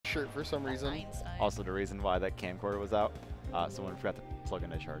shirt for some reason. Einstein. Also, the reason why that camcorder was out, someone forgot to plug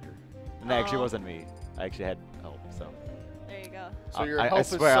in a charger. And that actually wasn't me. I actually had help, so. There you go. So your help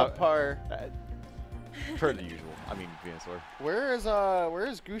is subpar. Per the usual. I mean, Venusaur. Where is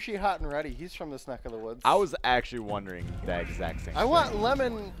Gooshi hot and ready? He's from this neck of the woods. I was actually wondering that exact same thing. I want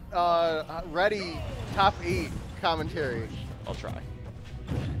Lemon ready top 8 commentary. I'll try.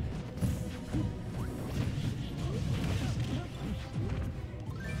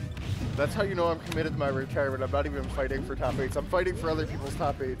 That's how you know I'm committed to my retirement. I'm not even fighting for top 8s. I'm fighting for other people's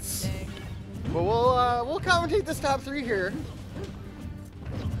top 8s. Dang. But we'll commentate this top 3 here.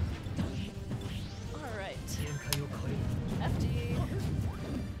 All right. FD.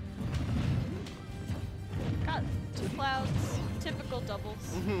 Got 2 clouds. Typical doubles.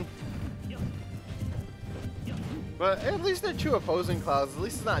 Mm-hmm. But at least they're 2 opposing clouds. At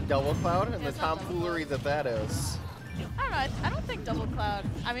least it's not double cloud and the tomfoolery that is. I don't know. I don't think double cloud.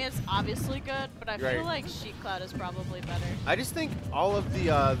 I mean, it's obviously good, but I feel like Sheik cloud is probably better. I just think all of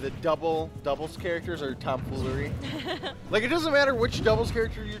the doubles characters are tomfoolery. Like, it doesn't matter which doubles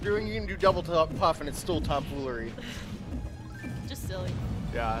character you're doing. You can do double puff and it's still tomfoolery. Just silly.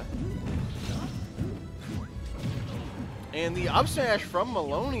 Yeah. And the up smash from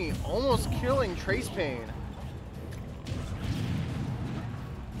Miloni almost killing Trespayne.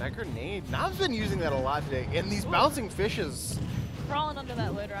 That grenade. Nav's been using that a lot today. And these bouncing fishes. Crawling under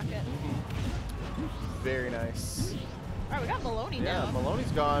that load rocket. Very nice. Alright, we got Miloni now. Yeah,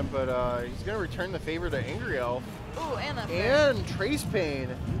 Miloni's gone, but he's going to return the favor to Angry Elf. Ooh, and that And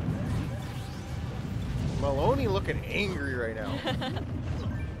Trespayne. Miloni looking angry right now.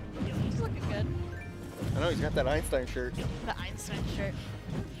 He's looking good. I know, he's got that Einstein shirt. The Einstein shirt.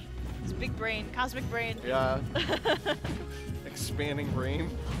 His big brain, cosmic brain. Yeah. Expanding brain.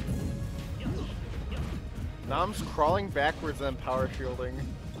 Nam's crawling backwards and then power shielding.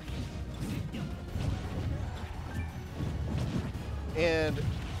 And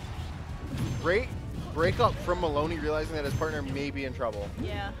great break up from Miloni, realizing that his partner may be in trouble.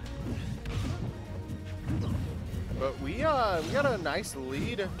 Yeah. But we got a nice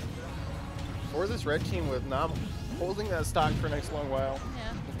lead for this red team with Nam holding that stock for a nice long while.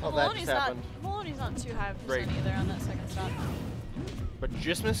 Yeah. Until that just happened. Miloni's not too high percent either on that second stock. But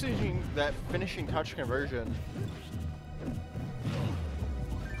just missing that finishing touch conversion.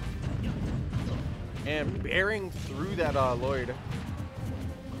 And bearing through that Lloyd.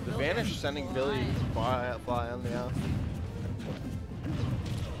 The Vanish sending Billy fly on the out.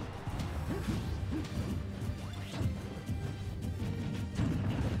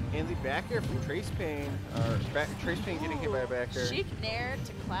 And the back air from Trespayne, Trespayne getting hit by a back air. Sheik nair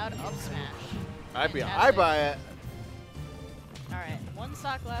to cloud up smash. I buy it. Alright, 1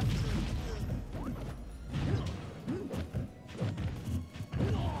 stock left.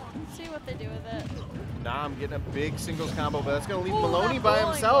 Let's see what they do with it. Nah, I'm getting a big singles combo, but that's gonna leave Miloni by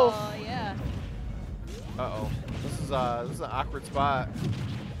himself. Yeah. Uh-oh. This is an awkward spot.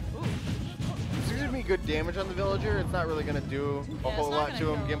 Ooh. This is gonna be good damage on the villager. It's not really gonna do a whole lot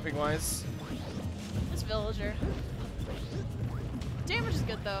to him gimping wise. This villager. Damage is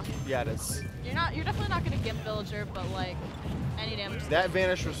good though. Yeah, it is. You're definitely not gonna gimp villager, but like any damage. That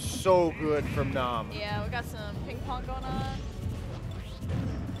Vanish was so good from Nam. Yeah, we got some ping pong going on.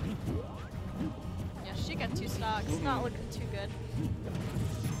 Yeah, she got 2 stocks. Not looking too good.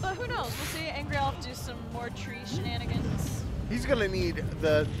 But who knows? We'll see Angry Elf do some more tree shenanigans. He's gonna need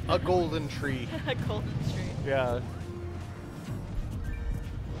a golden tree. A golden tree. Yeah.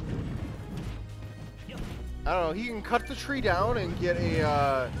 I don't know. He can cut the tree down and get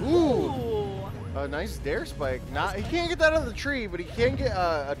a a nice dare spike. He can't get that out of the tree, but he can get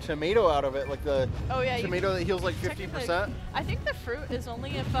a tomato out of it, like the tomato that heals like 50%. I think the fruit is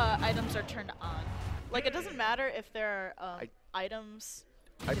only if items are turned on. Like it doesn't matter if there are items.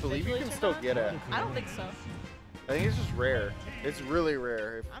 I believe you can still get it. I don't think so. I think it's just rare. It's really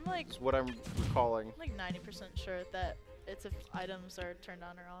rare. I'm like, it's what I'm recalling. I'm like 90% sure that it's if items are turned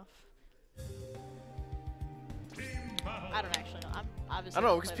on or off. I don't actually know. I'm obviously. I don't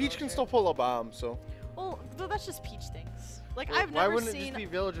know, because Peach can still pull a bomb, so. Well, that's just Peach things. Like well, I've never why wouldn't seen. it just be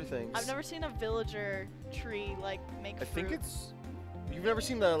villager things? I've never seen a villager tree like make fruit. I think it's. You've never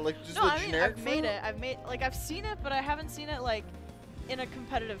seen the just no, the I mean, generic I've made it. I've seen it, but I haven't seen it like in a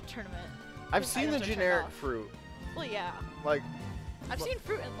competitive tournament. I've seen the generic fruit. Well, yeah. Like. I've seen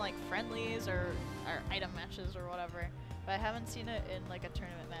fruit in like friendlies or item matches or whatever, but I haven't seen it in like a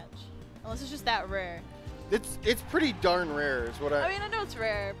tournament match, unless it's just that rare. It's pretty darn rare, is what I mean, I know it's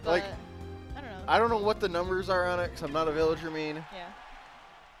rare, but like, I don't know. I don't know what the numbers are on it, because I'm not a villager main. Yeah.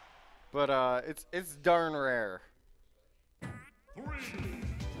 But it's darn rare. 3,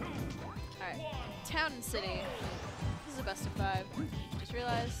 Town and City. This is a best of 5. Just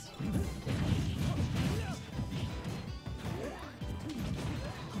realized.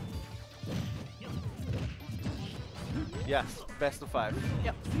 Yes, best of 5.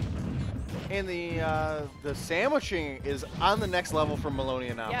 Yep. And the sandwiching is on the next level from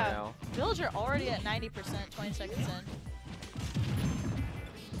Miloni and Alph now. Villager already at 90%, 20 seconds in.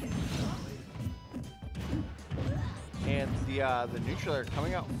 And the neutral are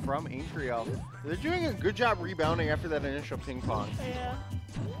coming out from Angry Alph. They're doing a good job rebounding after that initial ping pong. Yeah.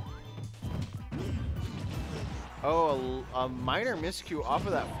 Oh, a minor miscue off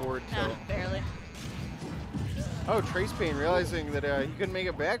of that forward tilt. Barely. Oh, Trespayne realizing that he couldn't make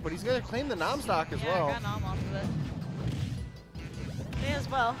it back, but he's going to claim the nom stock as well. Yeah, got nom off of it. Me as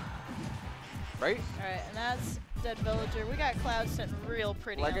well. Right? All right, and that's dead Villager. We got Cloud sitting real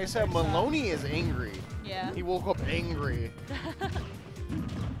pretty. Like I said, Miloni is angry. Yeah. He woke up angry.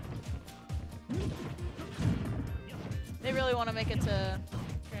 They really want to make it to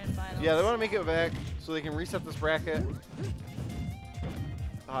grand finals. Yeah, they want to make it back so they can reset this bracket.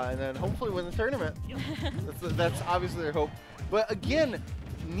 And then hopefully win the tournament. That's obviously their hope. But again,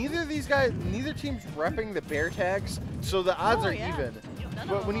 neither team's repping the bear tags, so the odds are even.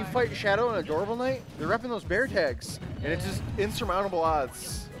 But when you fight Shadow and Adorable Knight, they're repping those bear tags, and it's just insurmountable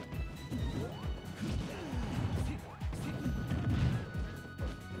odds.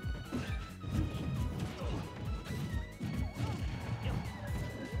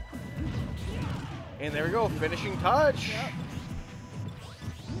 And there we go, finishing touch. Yep.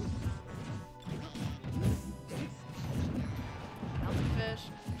 Fish.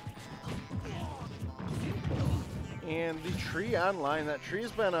 And the tree online, that tree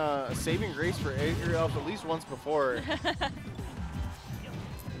has been a saving grace for Angry Alph at least once before.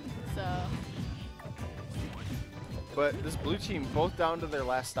 So. But this blue team both down to their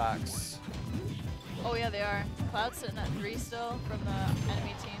last stocks. Oh yeah, they are. Cloud's sitting at 3 still from the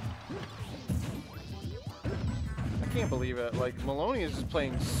enemy team. I can't believe it. Like, Miloni is just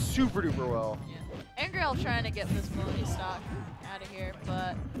playing super duper well. Yeah. Angry Alph trying to get this Miloni stock out of here,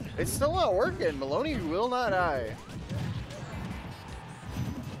 but it's still not working. Miloni will not die.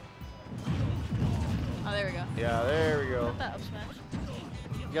 Oh, there we go. Yeah, there we go. Got that up smash.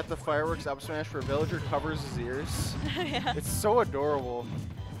 You got the fireworks up smash for Villager, covers his ears. Yeah. It's so adorable.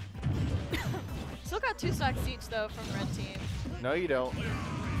 Still got 2 stocks each though from red team. No, you don't.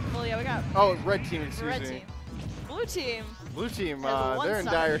 Well, yeah, we got. Oh, red team, excuse red me. Team. Blue team. Blue team, has they're in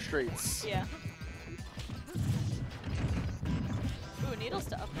stock. dire straits. Yeah. Ooh, needles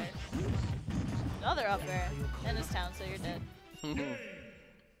to up air. Another up air. And it's town, so you're dead.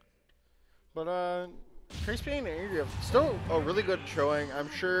 But Trespayne and Angry Alph, still a really good showing. I'm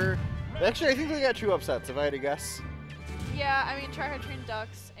sure. Actually, I think they got 2 upsets, if I had to guess. Yeah, I mean, Tryhard Train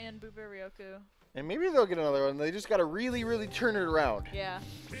Ducks and Boober Ryoku. And maybe they'll get another one. They just got to really, really turn it around. Yeah.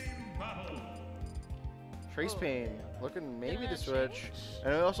 Trespayne looking maybe to switch. Change?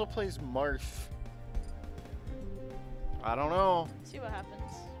 And he also plays Marth. I don't know. See what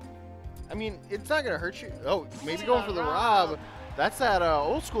happens. I mean, it's not going to hurt you. Oh, maybe Yeah, going for the Rob. Rob. That's that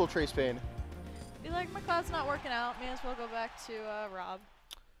old school Trespayne. Be like, my cloud's not working out. May as well go back to Rob.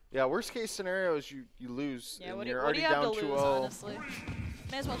 Yeah, worst case scenario is you lose. Yeah, and what do you're you already have down to lose, 2-0. honestly?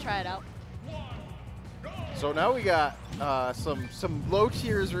 May as well try it out. So now we got some low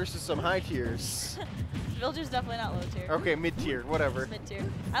tiers versus some high tiers. Villager's definitely not low tier. Okay, mid tier, whatever. Mid tier.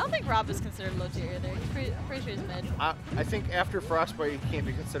 I don't think Rob is considered low tier either. I'm pretty sure he's mid. I think after Frostbite, he can't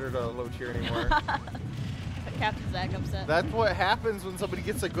be considered a low tier anymore. Captain Zach upset. That's what happens when somebody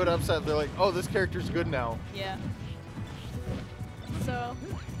gets a good upset. They're like, oh, this character's good now. Yeah. So,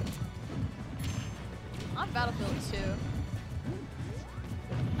 on Battlefield 2,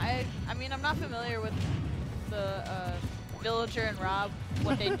 I mean, I'm not familiar with the Villager and Rob,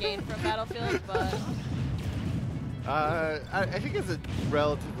 what they gained from Battlefield, but I think it's a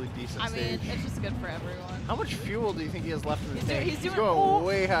relatively decent stage. I mean, it's just good for everyone. How much fuel do you think he has left in the tank? He's going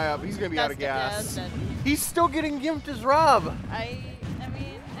way high up. He's going to be out of gas. Yeah, He's still getting gimped as Rob. I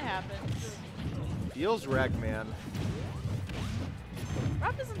mean, it happens. Feels wrecked, man.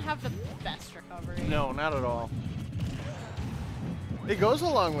 Rob doesn't have the best recovery. No, not at all. It goes a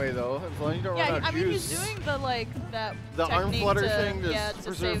long way though, as long as you don't run out of I mean, juice. he's doing the the arm flutter to, thing to to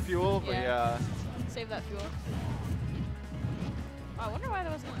preserve save, fuel, but yeah. Save that fuel. Oh, I wonder why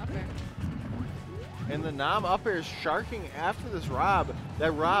there wasn't an up air. And the Nom up air is sharking after this Rob.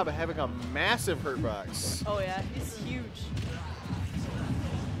 That Rob having a massive hurt box. Oh yeah, he's huge.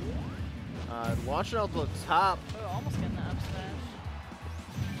 Launching out to the top. Oh, almost getting that up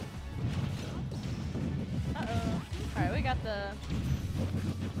smash. Uh-oh. Alright, we got the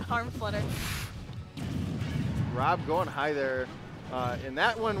arm flutter. Rob going high there. And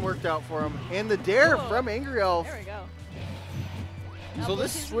that one worked out for him. And the dare from Angry Elf. There we go. So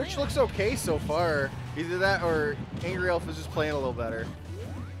this switch looks okay so far. Either that or Angry Elf is just playing a little better.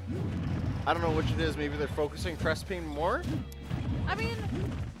 I don't know which it is. Maybe they're focusing Trespayne more? I mean,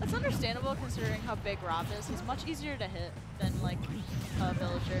 that's understandable considering how big Rob is. He's much easier to hit than, like, a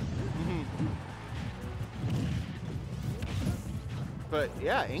villager. But,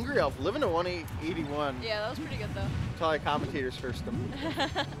 yeah, Angry Elf living to 181. Yeah, that was pretty good, though. That's how commentators first them.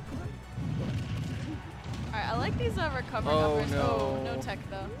 Alright, I like these recovering uppers. Oh, no tech,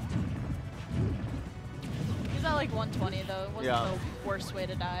 though. He's at, like, 120, though. It wasn't the worst way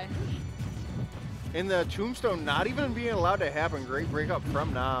to die. In the tombstone, not even being allowed to happen. Great breakup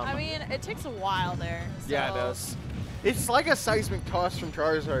from Nam. I mean, it takes a while there. So. Yeah, it does. It's like a seismic toss from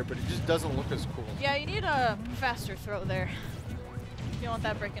Charizard, but it just doesn't look as cool. Yeah, you need a faster throw there. You don't want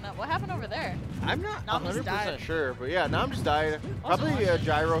that breaking up. What happened over there? I'm not 100% sure, but yeah, Nam just died. Probably a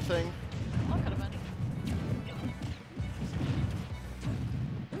gyro thing. Oh, could have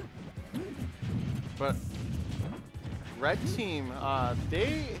been. But red team,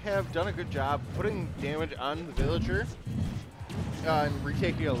 they have done a good job putting damage on the villager and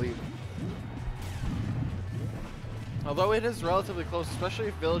retaking a lead. Although it is relatively close, especially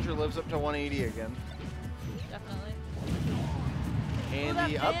if villager lives up to 180 again. Definitely. And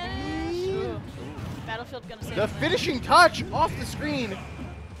the up. Battlefield gonna save the finishing touch off the screen.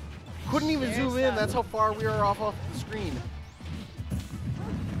 Couldn't even zoom in. That's how far we are off the screen.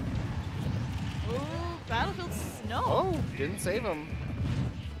 Ooh, Battlefield snow. Oh, didn't save him.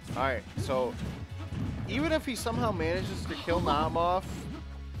 All right, so even if he somehow manages to kill Nam off,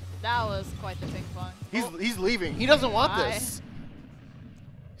 that was quite the ping pong. He's leaving. He doesn't want this.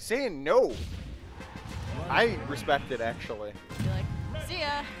 He's saying no. I respect it actually. Be like, see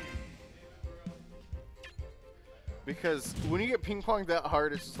ya. Because when you get ping ponged that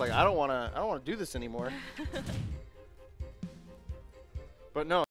hard, it's just like I don't wanna do this anymore. But no.